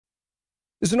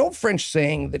There's an old French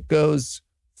saying that goes,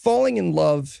 falling in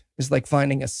love is like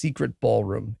finding a secret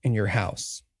ballroom in your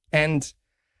house. And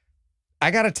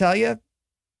I got to tell you,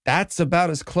 that's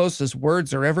about as close as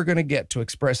words are ever going to get to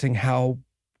expressing how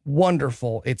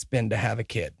wonderful it's been to have a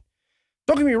kid.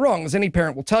 Don't get me wrong, as any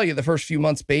parent will tell you, the first few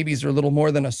months babies are little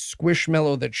more than a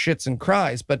squishmallow that shits and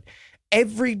cries. But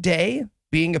every day,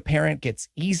 being a parent gets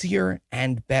easier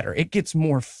and better. It gets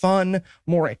more fun,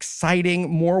 more exciting,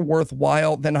 more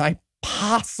worthwhile than I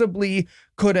possibly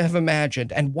could have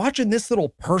imagined. And watching this little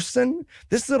person,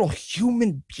 this little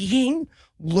human being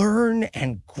learn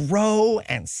and grow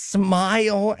and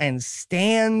smile and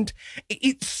stand,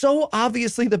 it's so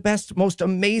obviously the best, most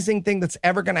amazing thing that's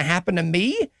ever going to happen to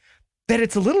me that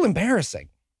it's a little embarrassing.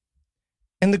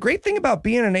 And the great thing about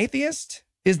being an atheist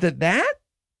is that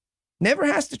never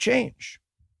has to change.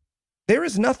 There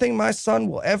is nothing my son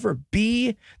will ever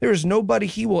be. There is nobody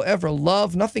he will ever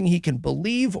love, nothing he can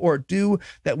believe or do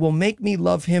that will make me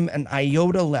love him an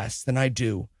iota less than I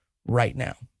do right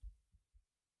now.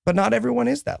 But not everyone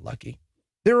is that lucky.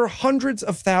 There are hundreds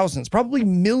of thousands, probably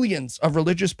millions of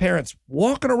religious parents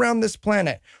walking around this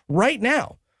planet right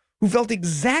now who felt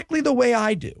exactly the way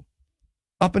I do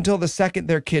up until the second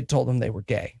their kid told them they were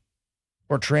gay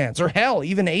or trans or hell,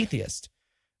 even atheist.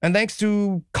 And thanks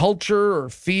to culture or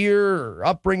fear or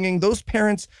upbringing, those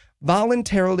parents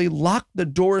voluntarily locked the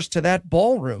doors to that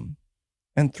ballroom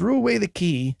and threw away the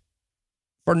key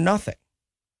for nothing.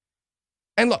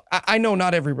 And look, I know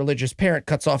not every religious parent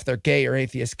cuts off their gay or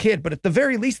atheist kid, but at the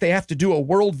very least, they have to do a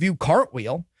worldview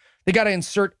cartwheel. They got to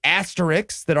insert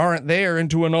asterisks that aren't there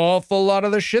into an awful lot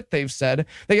of the shit they've said.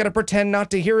 They got to pretend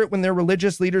not to hear it when their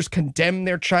religious leaders condemn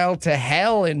their child to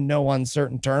hell in no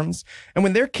uncertain terms. And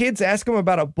when their kids ask them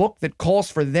about a book that calls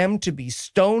for them to be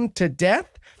stoned to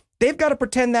death, they've got to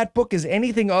pretend that book is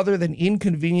anything other than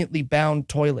inconveniently bound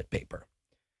toilet paper.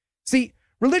 See,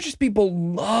 religious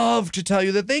people love to tell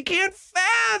you that they can't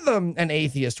fathom an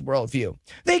atheist worldview.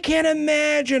 They can't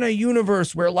imagine a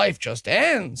universe where life just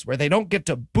ends, where they don't get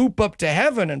to boop up to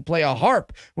heaven and play a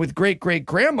harp with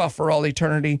great-great-grandma for all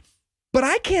eternity. But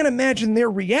I can't imagine their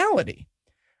reality.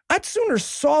 I'd sooner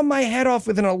saw my head off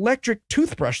with an electric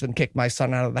toothbrush than kick my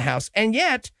son out of the house. And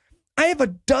yet, I have a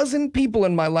dozen people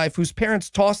in my life whose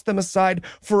parents tossed them aside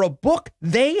for a book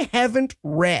they haven't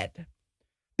read.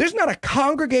 There's not a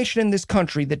congregation in this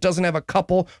country that doesn't have a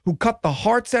couple who cut the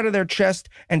hearts out of their chest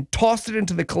and tossed it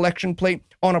into the collection plate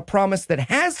on a promise that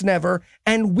has never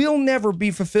and will never be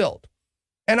fulfilled.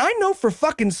 And I know for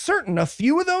fucking certain a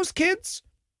few of those kids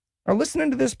are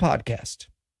listening to this podcast.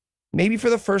 Maybe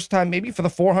for the first time, maybe for the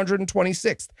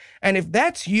 426th. And if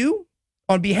that's you,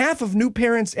 on behalf of new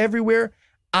parents everywhere,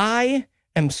 I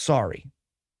am sorry.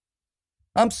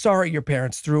 I'm sorry your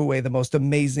parents threw away the most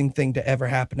amazing thing to ever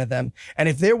happen to them. And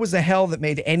if there was a hell that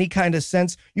made any kind of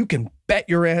sense, you can bet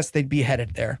your ass they'd be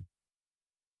headed there.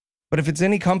 But if it's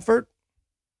any comfort,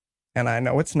 and I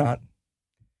know it's not,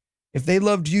 if they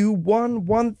loved you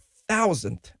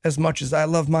 1/1000th as much as I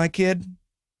love my kid,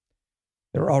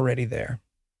 they're already there.